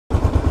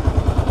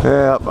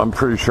Yeah, I'm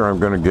pretty sure I'm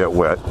going to get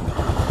wet.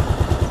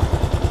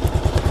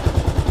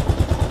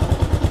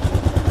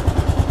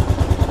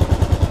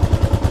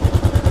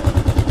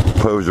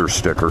 Poser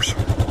stickers.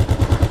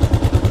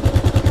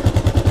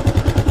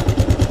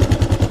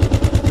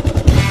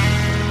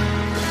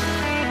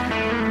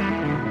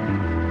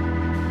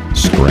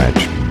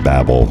 Scratch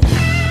babble.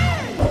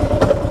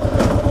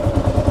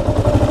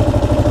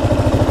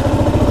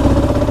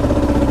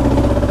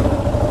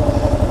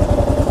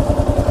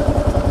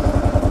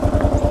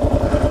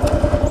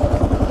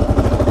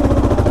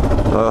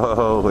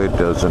 Oh, it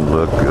doesn't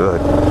look good.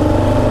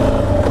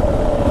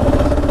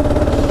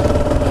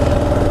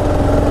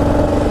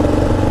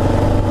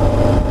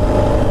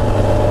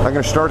 I'm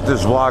going to start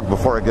this vlog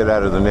before I get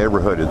out of the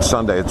neighborhood. It's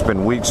Sunday. It's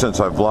been weeks since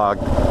I've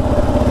vlogged.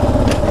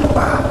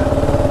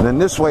 And then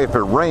this way, if it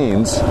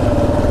rains,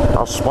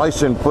 I'll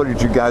splice in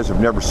footage you guys have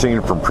never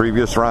seen from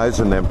previous rides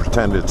and then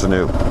pretend it's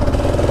new.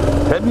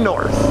 Heading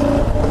north.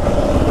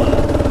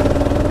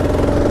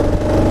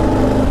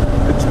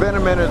 It's been a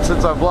minute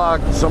since I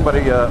vlogged. Somebody,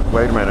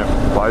 wait a minute,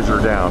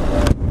 visor down.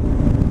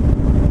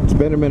 It's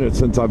been a minute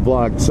since I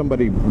vlogged.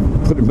 Somebody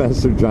put a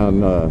message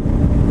on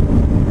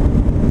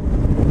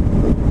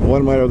one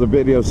of my other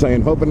videos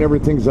saying, hoping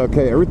everything's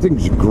okay.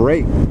 Everything's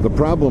great. The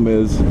problem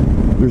is,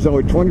 there's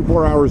only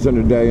 24 hours in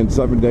a day and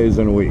 7 days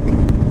in a week.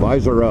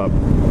 Visor up.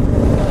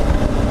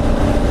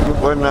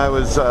 When I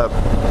was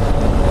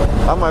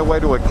on my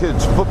way to a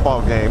kid's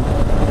football game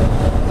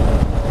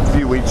a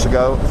few weeks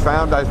ago,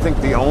 found, I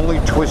think, the only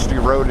twisty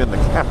road in the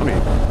county.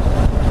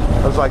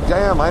 I was like,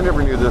 damn, I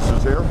never knew this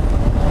was here.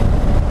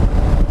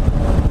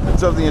 And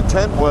so the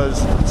intent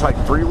was, it's like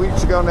 3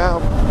 weeks ago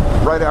now,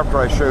 right after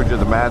I showed you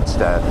the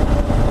Madstat,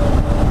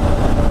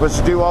 was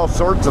to do all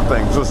sorts of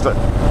things.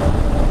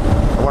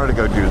 I wanted to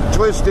go do the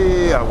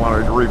twisty, I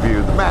wanted to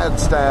review the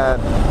Madstat.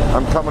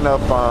 I'm coming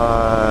up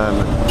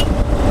on,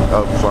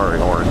 oh, sorry,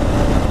 horn.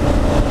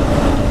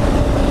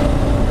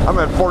 I'm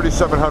at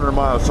 4,700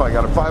 miles, so I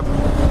thought,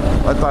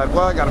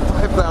 well, I got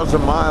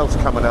 5,000 miles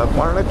coming up.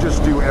 Why don't I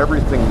just do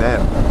everything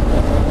then?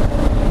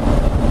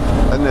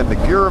 And then the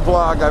gear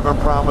vlog I've been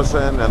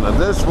promising, and then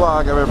this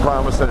vlog I've been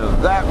promising,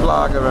 and that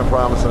vlog I've been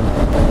promising.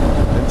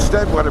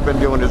 Instead, what I've been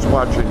doing is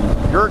watching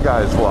your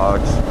guys'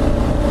 vlogs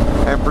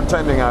and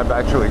pretending I've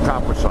actually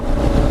accomplished something.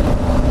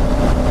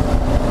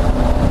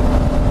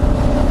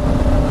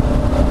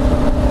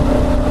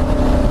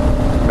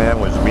 Man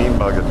was mean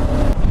bugging.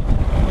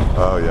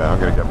 Oh yeah, I'm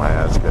gonna get my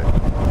ass kicked.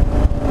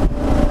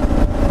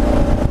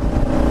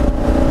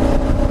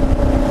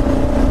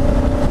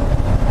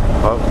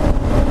 Oh,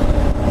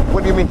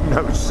 what do you mean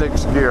no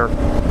 6th gear?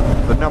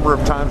 The number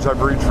of times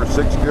I've reached for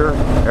 6th gear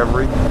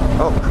every.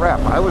 Oh crap!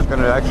 I was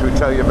gonna actually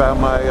tell you about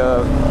my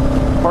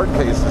hard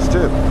cases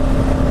too.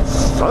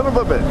 Son of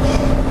a bitch.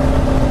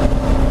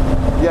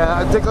 Yeah,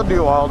 I think I'll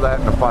do all that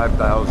in the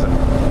 5,000.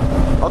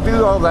 I'll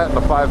do all that in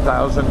the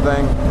 5,000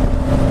 thing.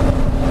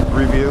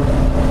 Review.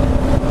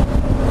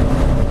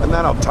 And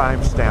then I'll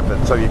timestamp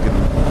it so you can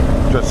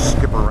just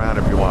skip around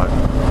if you want.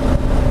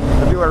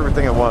 I'll do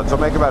everything at once. I'll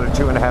make about a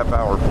 2.5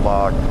 hour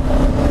vlog.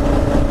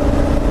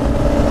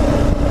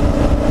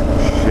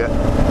 Shit.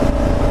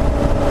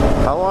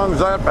 How long has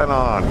that been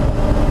on?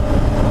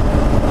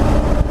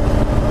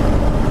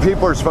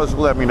 People are supposed to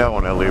let me know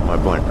when I leave my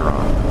blinker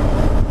on.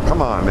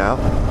 Come on now.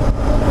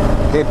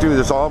 Can't do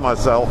this all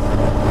myself.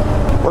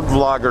 What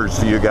vloggers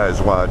do you guys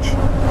watch?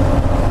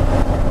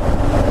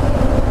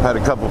 Had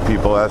a couple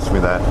people ask me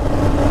that.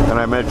 And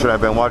I mentioned I've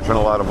been watching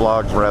a lot of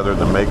vlogs rather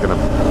than making them.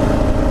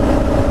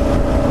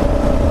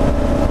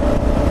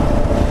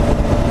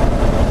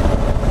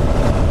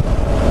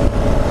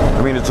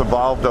 I mean, it's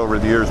evolved over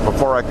the years.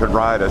 Before I could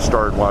ride, I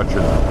started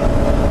watching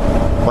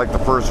like the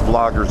first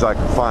vloggers I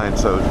could find.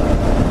 So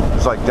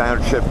it's like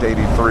Downshift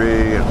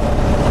 83 and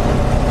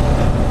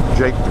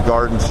Jake the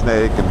Garden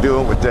Snake and Do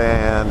It With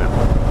Dan.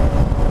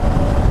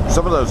 And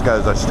some of those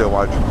guys I still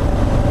watch.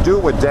 Do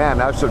It With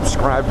Dan, I've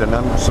subscribed and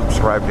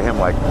unsubscribed to him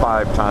like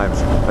 5 times.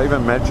 I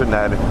even mentioned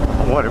that in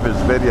one of his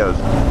videos.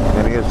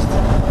 And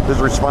his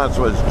response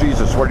was,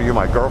 Jesus, what are you,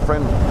 my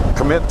girlfriend?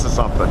 Commit to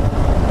something.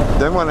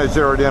 Then when I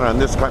zeroed in on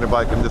this kind of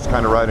bike and this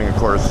kind of riding, of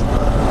course,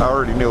 I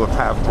already knew of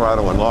half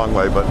throttle and long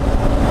way, but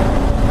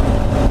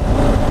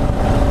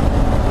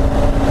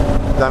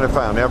then I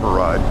found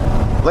Everride.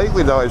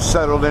 Lately, though, I've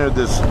settled into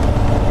this.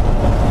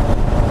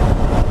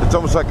 It's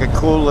almost like a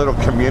cool little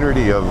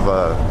community of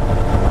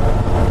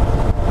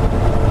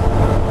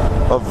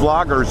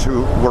vloggers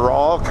who were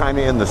all kind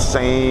of in the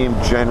same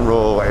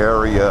general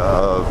area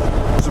of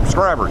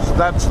subscribers.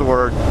 That's the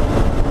word,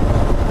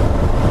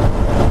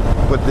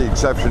 with the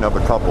exception of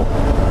a couple.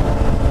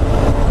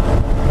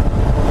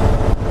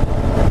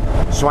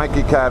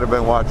 Swanky Cat I've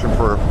been watching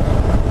for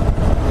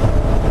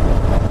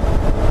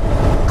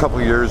a couple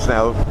of years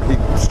now. He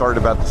started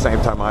about the same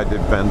time I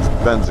did.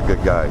 Ben's a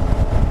good guy.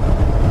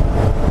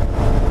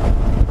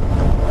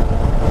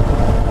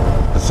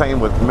 The same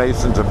with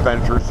Mason's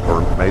Adventures,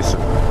 or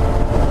Mason,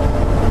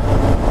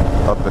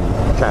 up in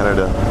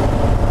Canada.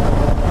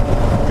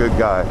 Good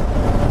guy.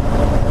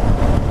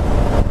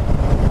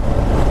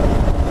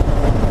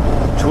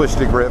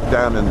 Twisty Grip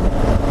down in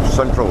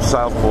central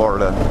South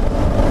Florida.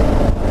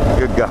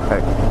 Good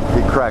guy.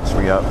 He cracks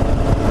me up.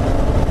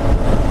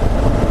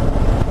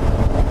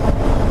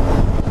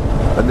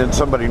 And then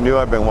somebody new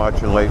I've been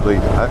watching lately.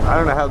 I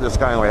don't know how this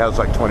guy only has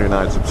like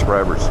 29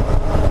 subscribers.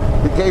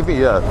 He gave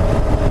me a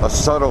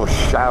subtle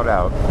shout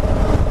out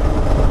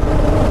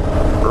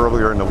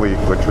earlier in the week,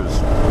 which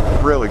was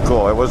really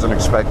cool. I wasn't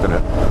expecting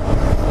it.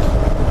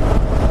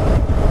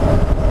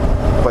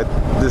 But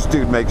this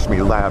dude makes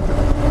me laugh.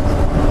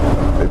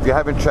 If you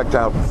haven't checked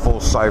out Full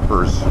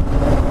Cypher's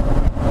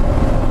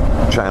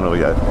channel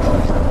yet,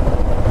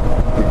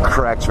 he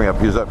cracks me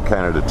up. He's up in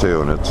Canada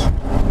too, and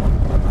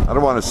I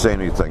don't want to say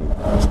anything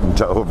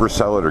to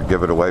oversell it or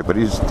give it away, but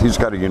he's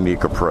got a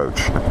unique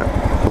approach.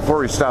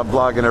 Before he stopped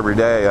vlogging every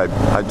day,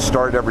 I'd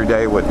start every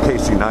day with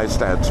Casey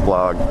Neistat's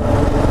vlog,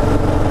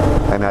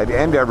 and I'd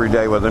end every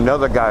day with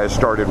another guy I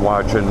started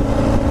watching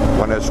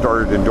when I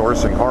started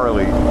endorsing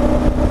Harley.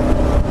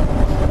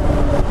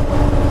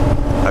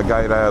 A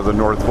guy out of the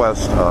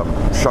Northwest,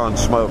 Sean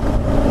Smoke.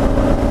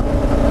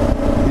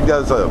 He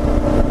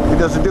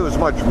doesn't do as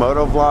much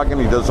moto vlogging.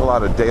 He does a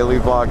lot of daily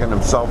vlogging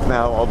himself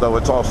now, although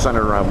it's all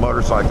centered around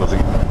motorcycles. He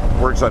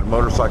works at a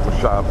motorcycle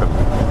shop in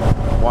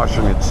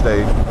Washington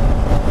State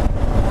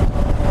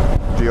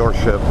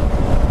dealership.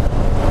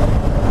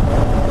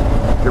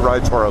 He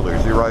rides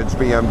Harleys, he rides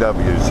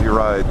BMWs, he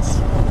rides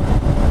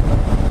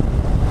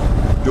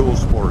dual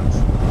sports,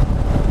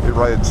 he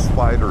rides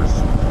Spiders,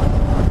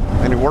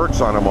 and he works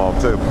on them all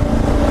too.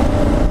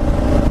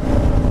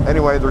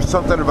 Anyway, there's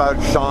something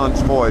about Sean's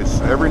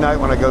voice. Every night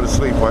when I go to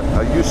sleep,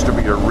 I used to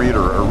be a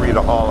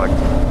readaholic.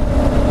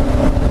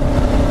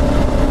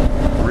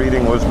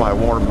 Reading was my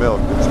warm milk.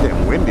 It's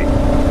getting windy.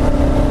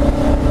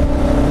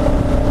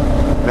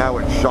 Now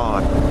it's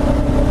Sean.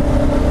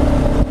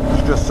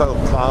 It's just so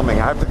calming.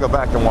 I have to go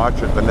back and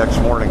watch it the next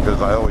morning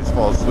because I always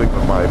fall asleep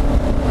with my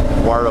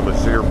wireless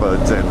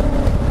earbuds in.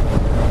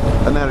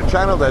 And then a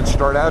channel that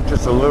started out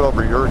just a little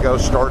over a year ago,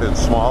 started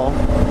small,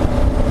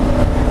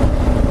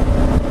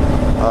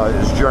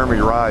 is Jeremy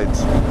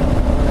Rides.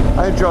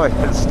 I enjoy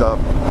his stuff.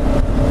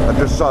 I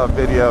just saw a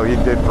video he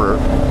did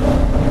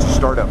to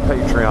start up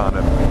Patreon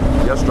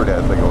yesterday,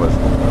 I think it was.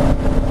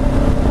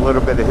 A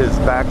little bit of his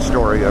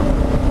backstory of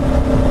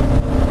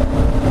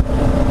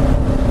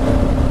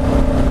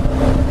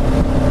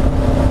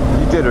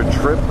he did a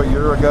trip a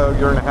year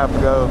and a half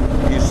ago,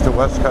 east to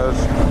west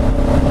coast.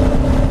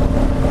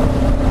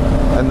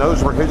 And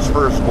those were his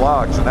first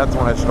vlogs, and that's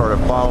when I started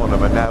following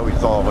him, and now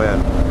he's all in.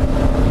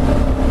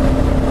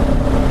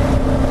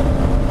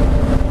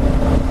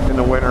 In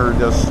the winter,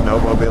 just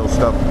snowmobile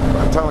stuff.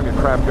 I'm telling you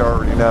crap you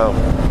already know.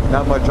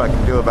 Not much I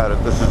can do about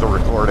it. This is a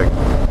recording.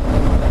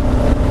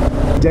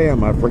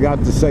 Damn, I forgot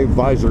to say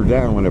visor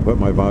down when I put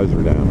my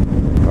visor down.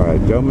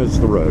 Alright, don't miss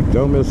the road.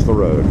 Don't miss the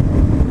road.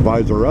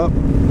 Visor up.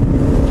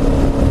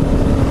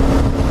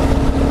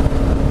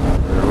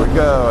 There we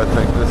go. I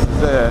think this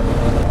is it.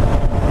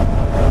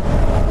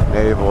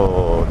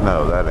 Naval,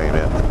 no, that ain't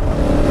it.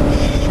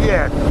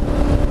 Shit!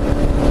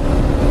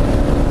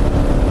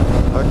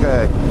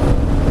 Okay.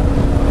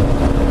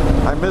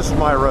 I missed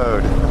my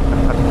road.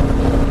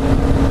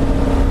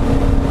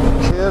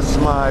 Kiss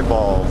my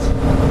balls.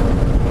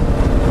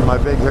 My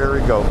big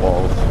hairy goat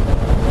balls.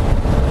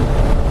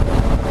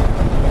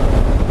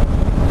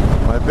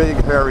 My big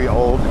hairy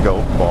old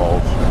goat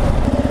balls.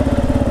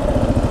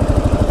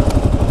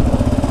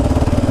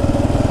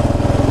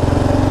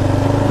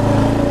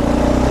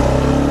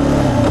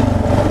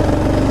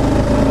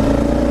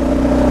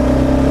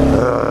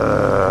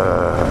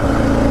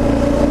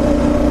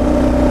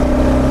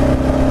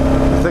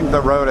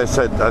 I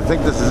said, I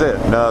think this is it.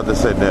 No,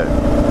 this isn't it.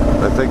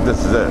 I think this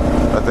is it.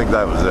 I think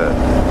that was it.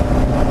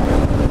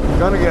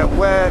 Gonna get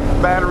wet.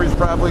 Battery's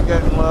probably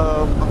getting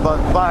low.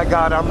 But by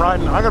God, I'm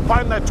gonna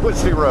find that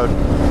twisty road.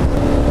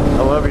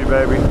 I love you,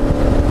 baby.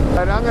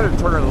 And I'm gonna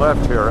turn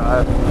left here.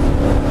 I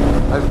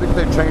think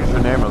they changed the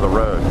name of the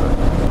road. But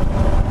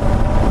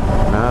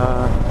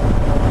nah,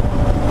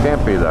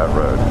 can't be that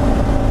road.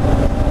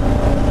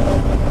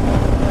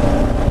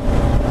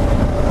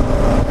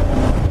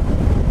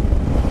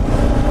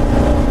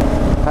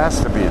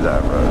 Has to be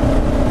that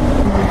road.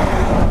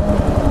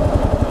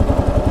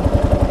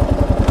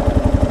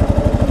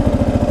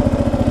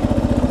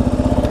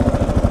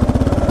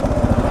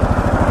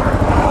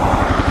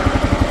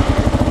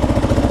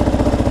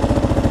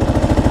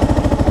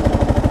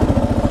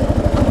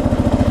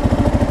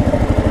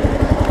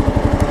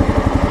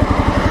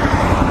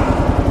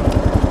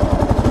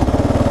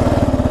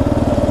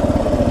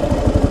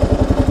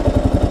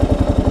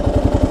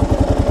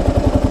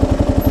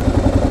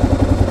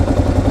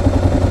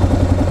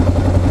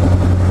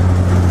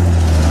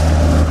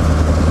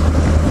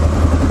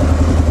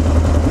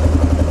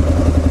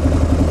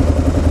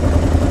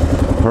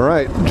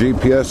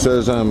 GPS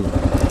says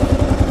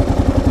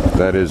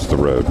that is the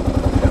road.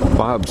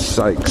 Bob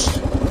Sykes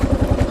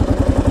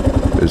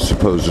is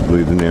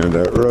supposedly the name of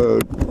that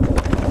road.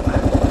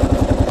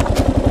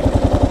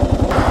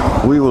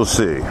 We will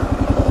see.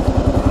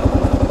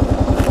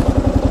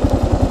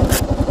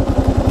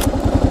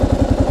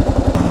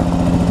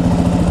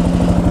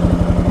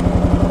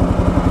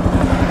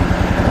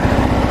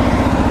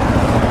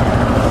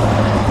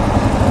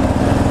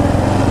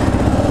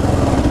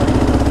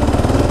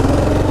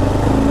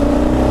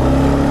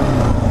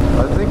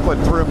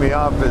 what threw me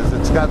off is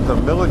it's got the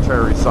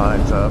military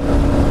signs up.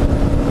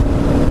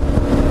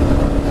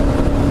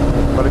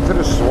 But I could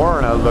have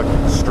sworn I looked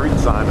at the street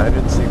sign. I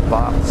didn't see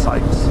Bob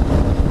Sykes.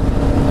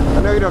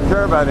 I know you don't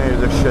care about any of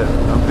this shit.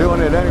 I'm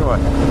doing it anyway.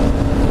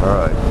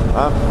 Alright.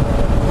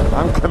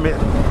 I'm committing.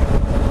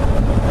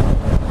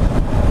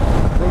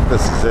 I think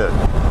this is it.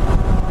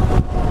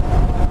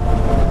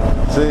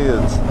 See,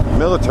 it's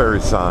military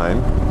sign.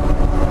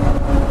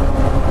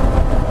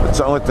 It's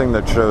the only thing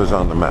that shows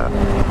on the map.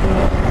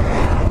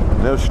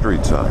 No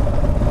street sign.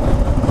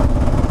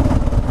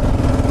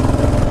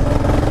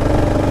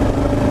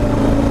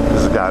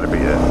 This has got to be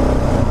it.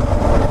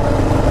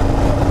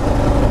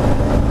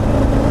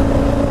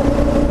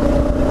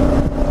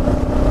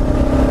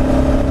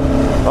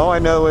 All I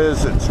know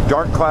is it's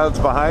dark clouds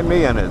behind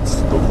me and it's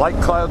the light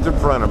clouds in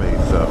front of me,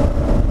 so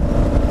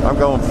I'm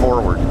going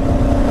forward.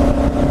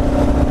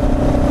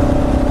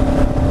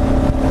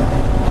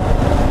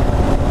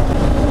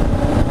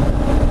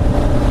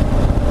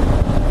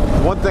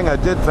 One thing I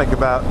did think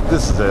about,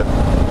 this is it,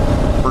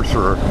 for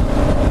sure.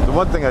 The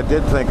one thing I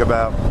did think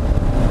about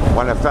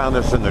when I found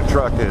this in the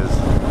truck is,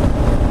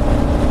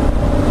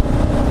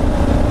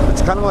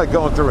 it's kind of like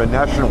going through a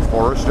national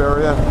forest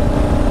area.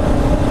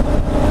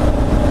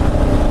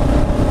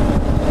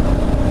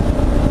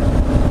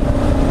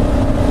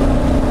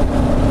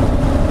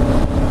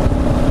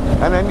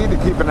 And I need to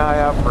keep an eye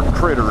out for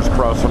critters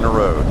crossing the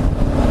road.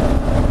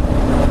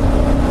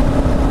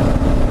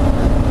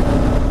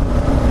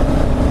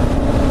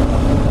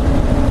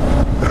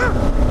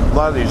 A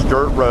lot of these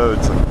dirt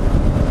roads,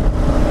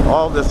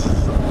 all this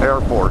is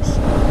Air Force.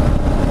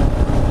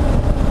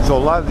 So a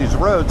lot of these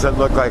roads that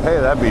look like,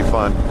 hey, that'd be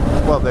fun.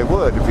 Well, they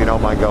would if you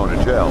don't mind going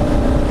to jail.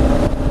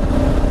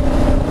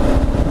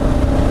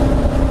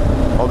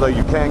 Although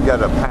you can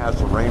get a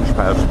pass, a range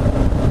pass,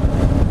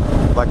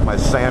 like my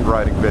sand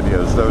riding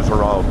videos, those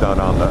are all done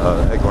on the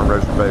Eglin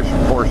Reservation.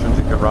 Portions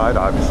you can ride,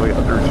 obviously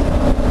others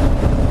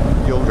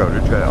you'll go to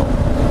jail.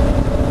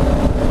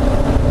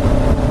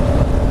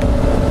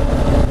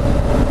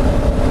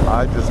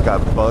 I just got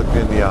bugged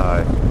in the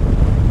eye.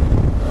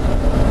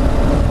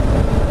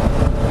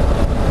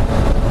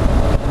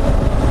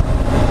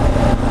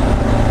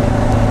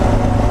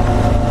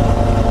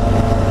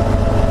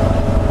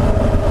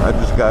 I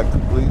just got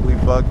completely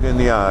bugged in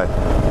the eye.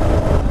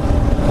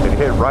 It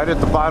hit right at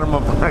the bottom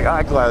of my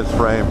eyeglass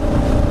frame.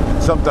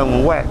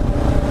 Something wet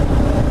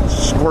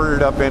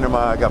squirted up into my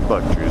eye. I got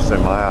bug juice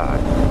in my eye.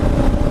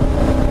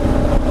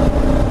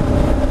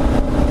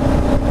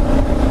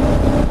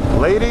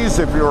 Ladies,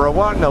 if you were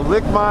wanting to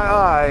lick my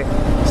eye,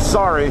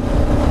 sorry.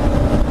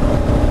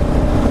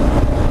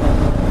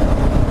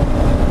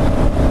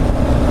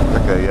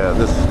 Okay, yeah,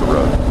 this is the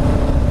road.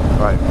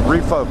 All right,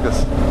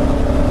 refocus.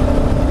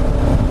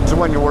 So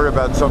when you worry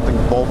about something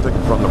bolting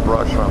from the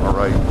brush on the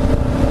right.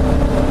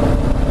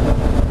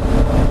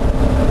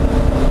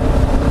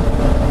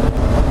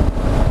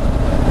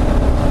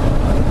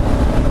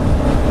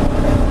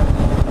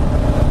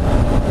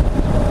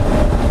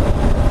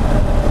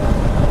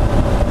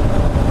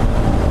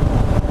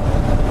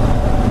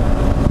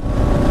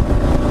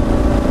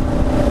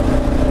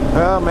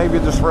 Well, maybe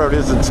this road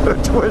isn't so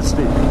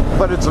twisty,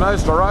 but it's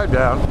nice to ride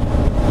down.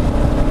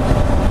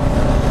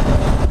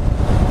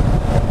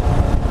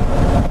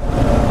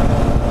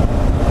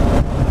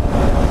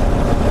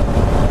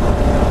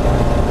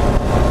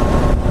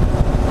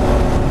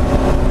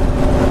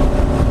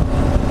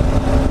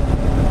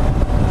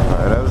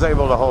 Alright, I was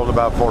able to hold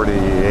about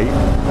 48.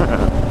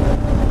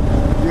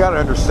 You gotta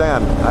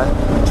understand,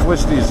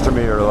 twisties to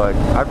me are like,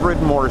 I've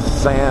ridden more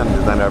sand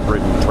than I've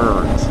ridden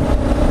turns.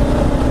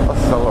 A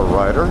fellow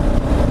rider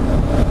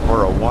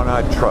or a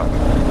one-eyed truck?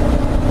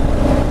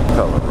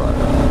 Fellow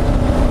rider.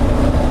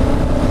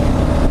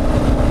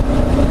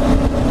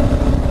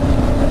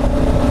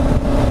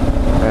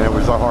 And it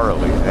was a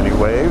Harley, and he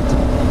waved.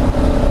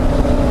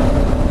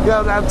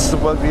 Yeah, that's the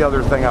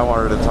other thing I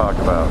wanted to talk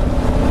about.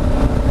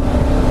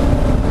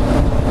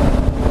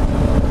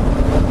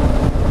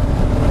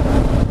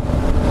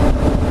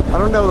 I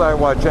don't know that I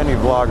watch any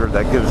vlogger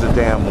that gives a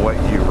damn what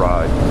you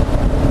ride.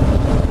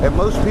 And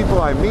most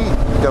people I meet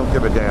don't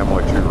give a damn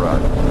what you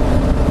ride.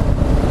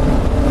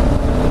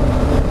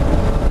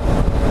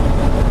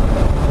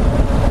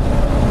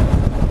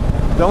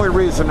 The only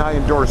reason I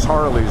endorse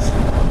Harleys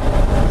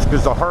is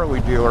because the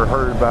Harley dealer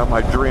heard about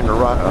my dream to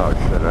ride. Oh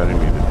shit, I didn't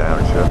mean to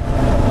downshift.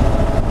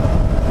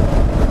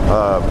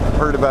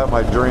 Heard about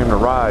my dream to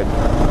ride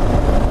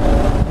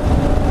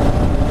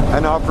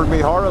and offered me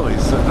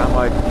Harleys. And I'm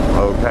like,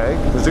 okay.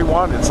 Because he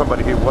wanted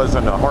somebody who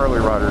wasn't a Harley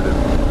rider to,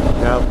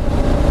 you know,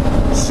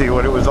 see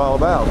what it was all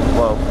about.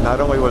 Well,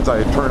 not only was I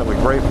eternally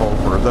grateful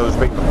for those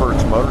being the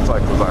first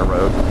motorcycles I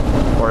rode,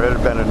 or it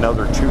had been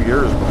another 2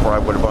 years before I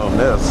would have owned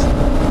this.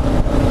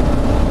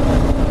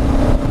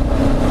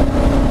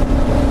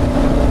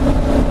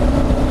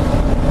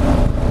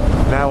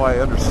 Now I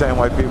understand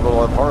why people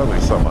love Harley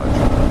so much.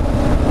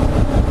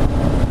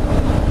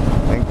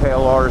 And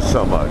KLR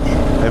so much.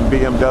 And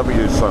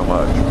BMW so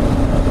much.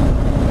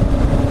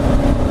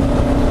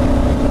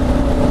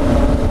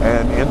 And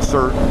then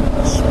insert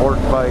sport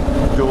bike,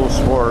 dual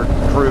sport,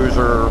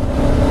 cruiser,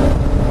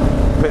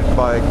 pit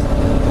bike.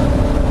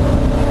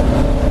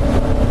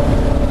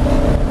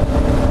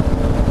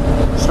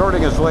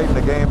 Starting as late in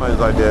the game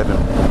as I did,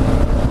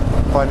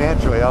 and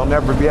financially I'll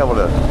never be able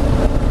to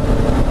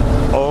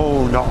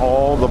own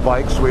all the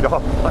bikes we'd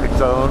all like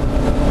to own.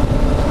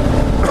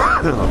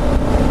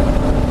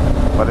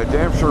 But I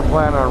damn sure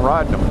plan on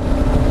riding them.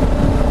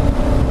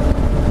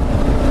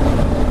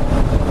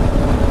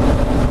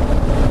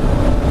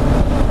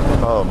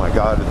 Oh my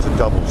God, it's a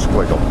double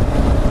squiggle.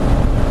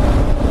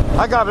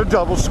 I got a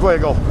double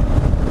squiggle.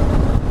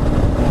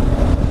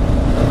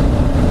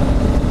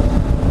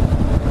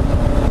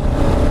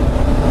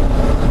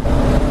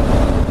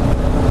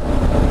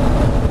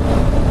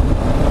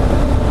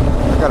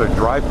 Got a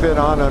dry fit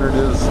on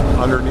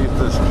underneath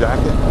this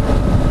jacket,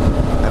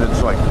 and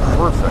it's like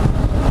perfect.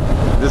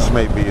 This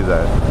may be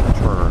that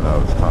turn I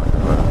was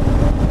talking about.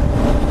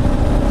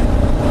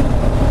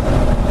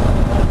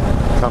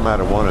 Come out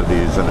of one of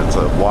these and it's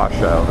a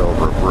washout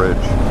over a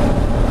bridge.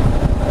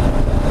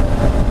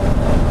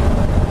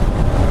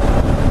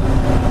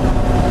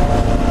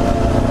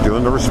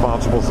 Doing the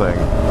responsible thing.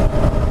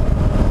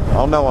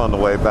 I'll know on the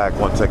way back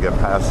once I get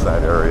past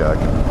that area.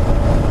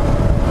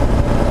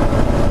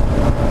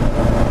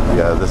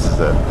 Yeah, this is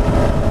it.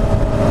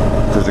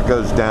 Because it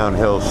goes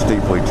downhill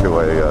steeply to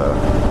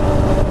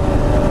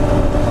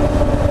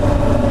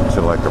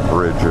like a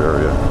bridge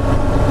area.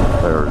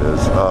 There it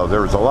is. Oh,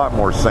 there was a lot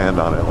more sand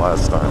on it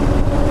last time.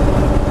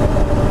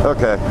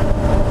 Okay.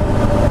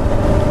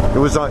 It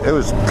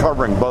was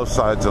covering both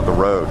sides of the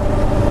road.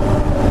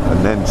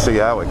 And then see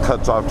how it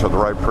cuts off to the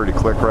right pretty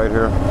quick right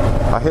here?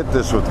 I hit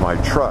this with my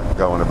truck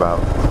going about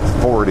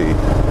 40.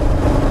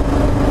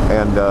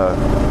 And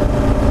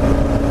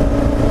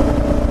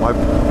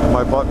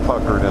my butt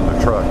puckered in the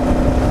truck.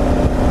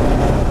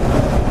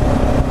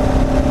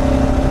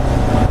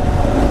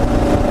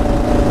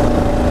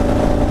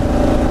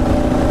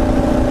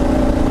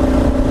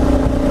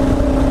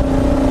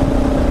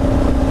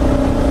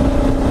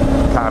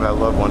 God, I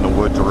love when the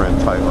woods are in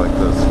tight like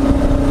this.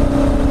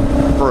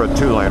 For a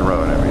 2-lane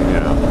road, I mean, you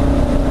know.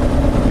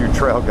 You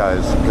trail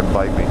guys can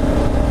bite me.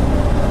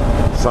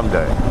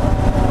 Someday.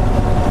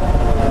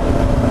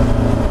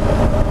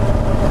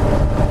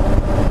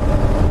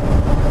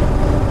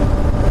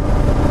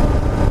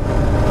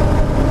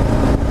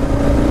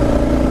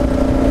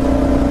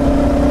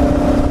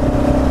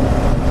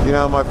 You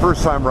know, my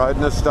first time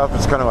riding this stuff,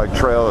 it's kind of like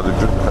trail.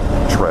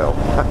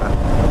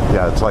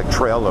 Yeah, it's like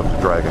Trail of the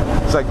Dragon.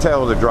 It's like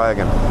Tail of the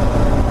Dragon.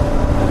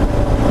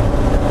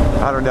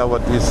 I don't know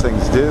what these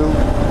things do.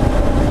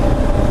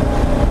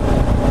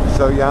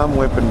 So yeah, I'm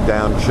whipping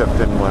down,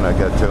 shifting when I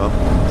get to them.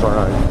 It's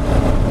alright.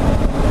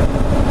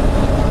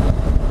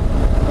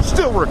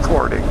 Still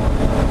recording.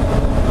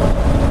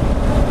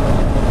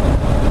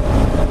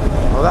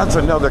 Well, that's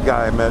another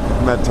guy I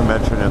meant to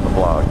mention in the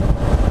blog.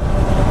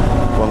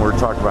 When we were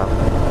talking about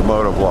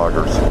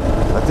motovloggers.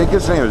 I think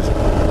his name is,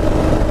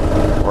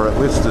 or at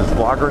least his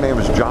vlogger name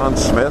is John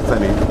Smith,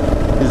 and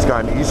he's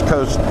gone East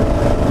Coast,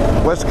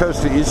 West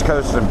Coast to East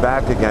Coast and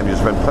back again. He's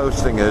been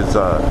posting his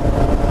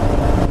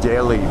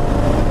daily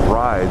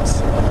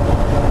rides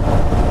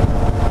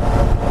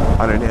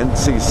on an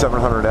NC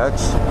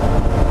 700X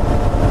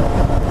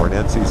or an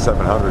NC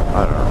 700,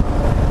 I don't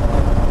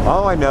know.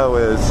 All I know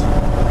is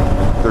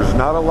there's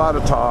not a lot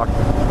of talk.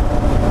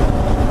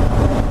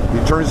 He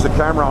turns the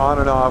camera on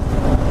and off,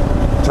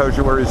 tells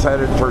you where he's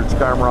headed, turns the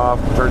camera off,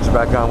 turns it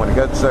back on when he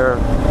gets there,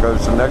 goes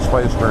to the next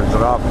place, turns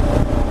it off.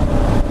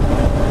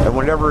 And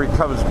whenever he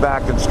comes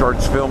back and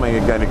starts filming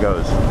again, he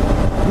goes,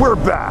 "We're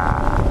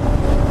back!"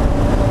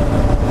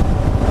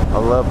 I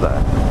love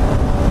that.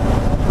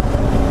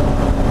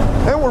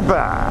 And we're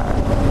back!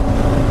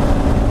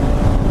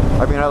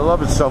 I mean, I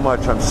love it so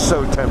much, I'm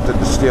so tempted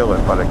to steal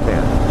it, but I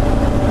can't.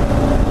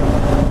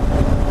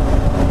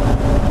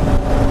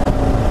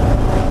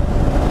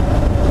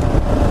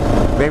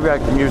 Maybe I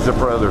can use it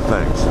for other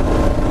things.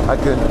 I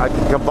can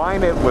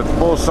combine it with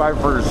full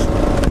Cypher's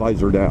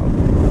visor down,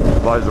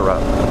 visor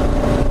up,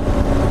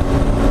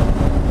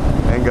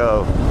 and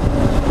go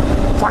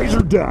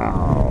visor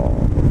down.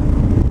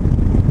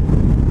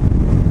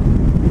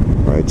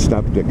 All right,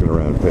 stop dicking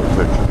around. Pay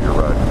attention to your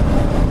ride.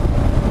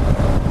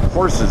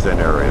 Horses in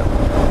area.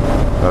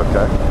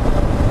 Okay.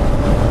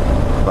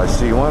 If I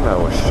see one, I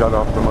will shut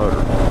off the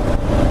motor.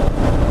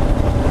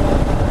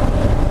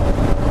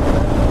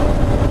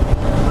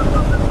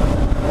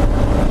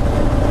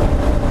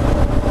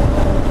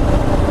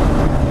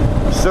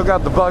 Still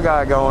got the bug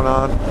eye going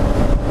on.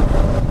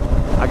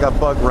 I got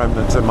bug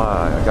remnants in my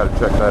eye. I gotta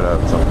check that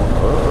out somewhere.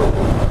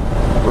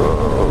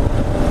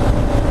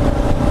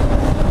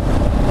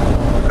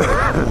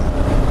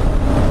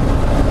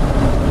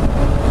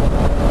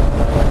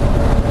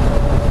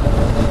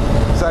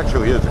 This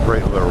actually is a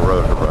great little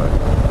road to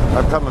ride.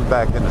 I'm coming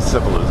back into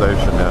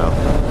civilization now.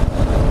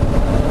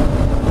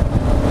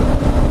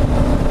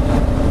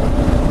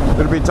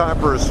 It'll be time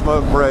for a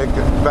smoke break,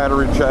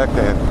 battery check,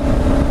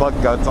 and bug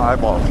guts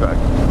eyeball check.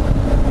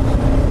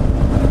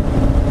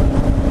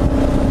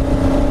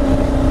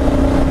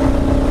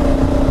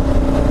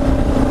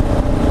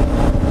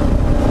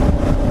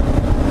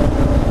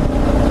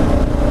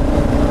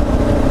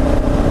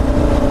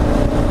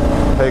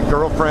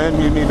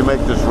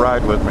 just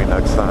ride with me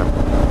next time.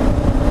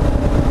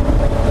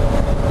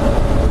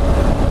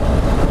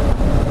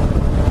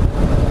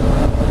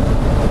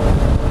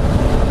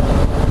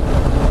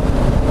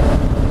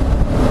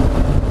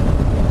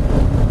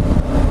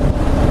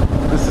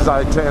 This is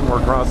I-10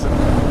 we're crossing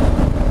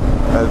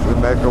as we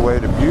make our way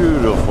to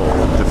beautiful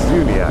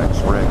Defuniak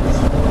Springs,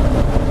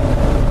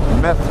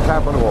 meth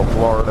capital of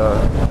Florida.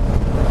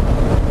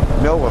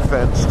 No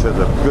offense to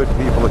the good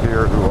people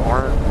here who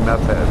aren't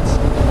meth heads.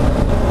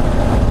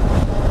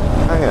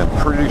 I am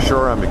pretty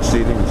sure I'm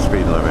exceeding the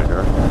speed limit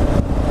here.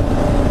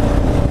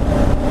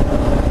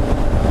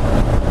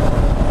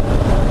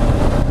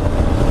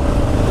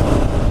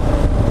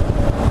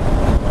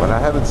 But I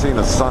haven't seen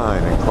a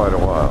sign in quite a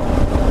while.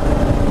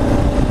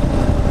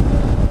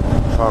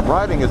 So I'm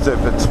riding as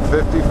if it's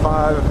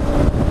 55,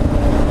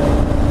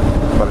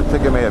 but I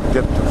think I may have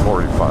dipped to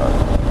 45.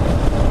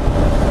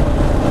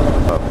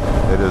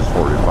 It is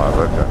 45,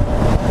 okay.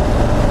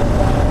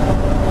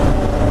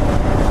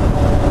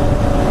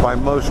 By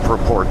most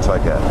reports I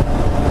get.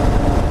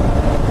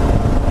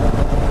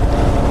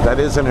 That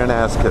isn't an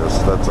ass kiss,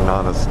 that's an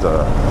honest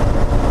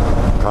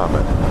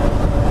comment.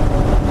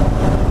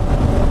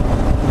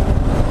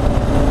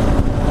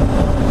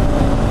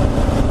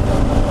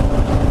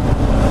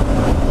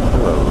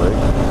 Hello,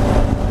 Lake.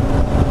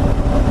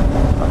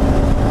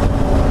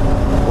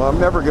 Well, I'm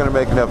never going to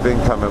make enough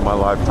income in my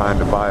lifetime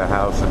to buy a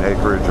house and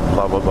acreage and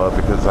blah, blah, blah,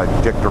 because I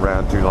dicked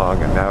around too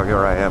long, and now here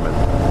I am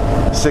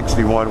at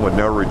 61 with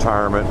no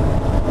retirement.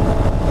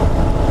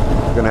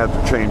 Going to have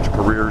to change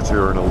careers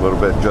here in a little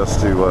bit just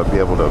to be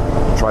able to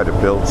try to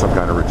build some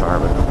kind of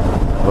retirement.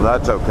 Well,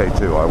 that's okay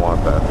too. I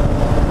want that.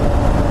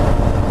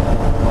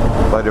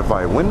 But if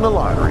I win the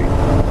lottery,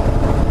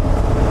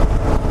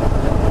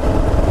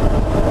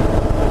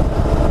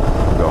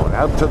 I'm going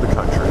out to the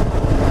country.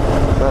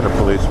 Is that a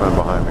policeman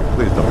behind me?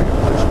 Please don't be a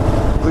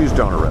policeman. Please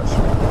don't arrest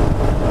me.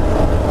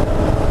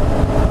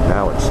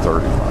 Now it's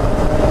 35.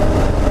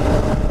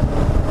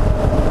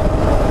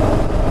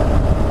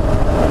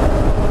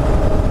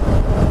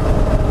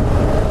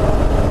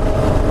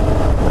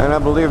 And I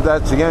believe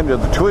that's the end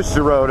of the twisty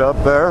road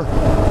up there.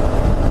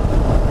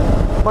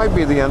 Might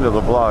be the end of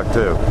the vlog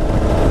too.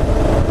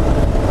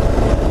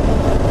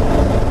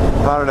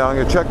 I don't know, I'm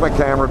going to check my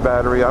camera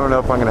battery. I don't know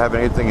if I'm going to have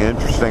anything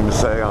interesting to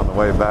say on the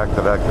way back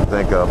that I can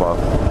think of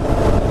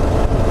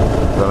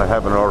that I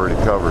haven't already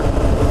covered.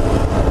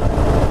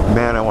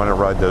 Man, I want to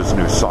ride those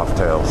new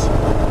Softails.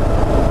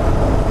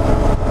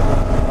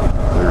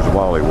 There's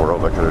Wally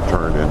World. I could have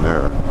turned in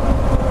there.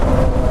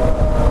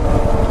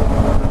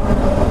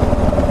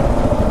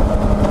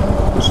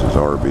 This is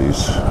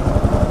Arby's.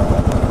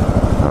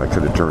 I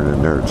could have turned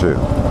in there too.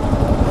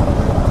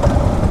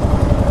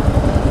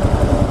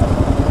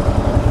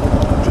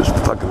 Just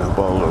fucking up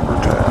all over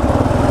town.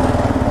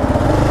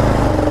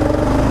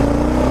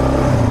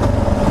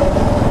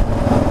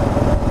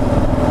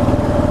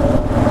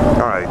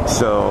 Alright,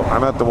 so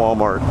I'm at the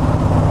Walmart.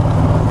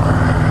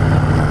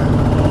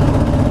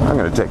 I'm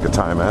going to take a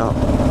time out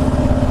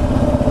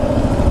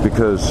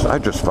because I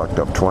just fucked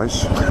up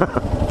twice.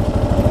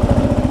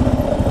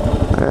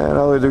 And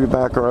I'll either be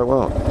back or I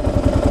won't.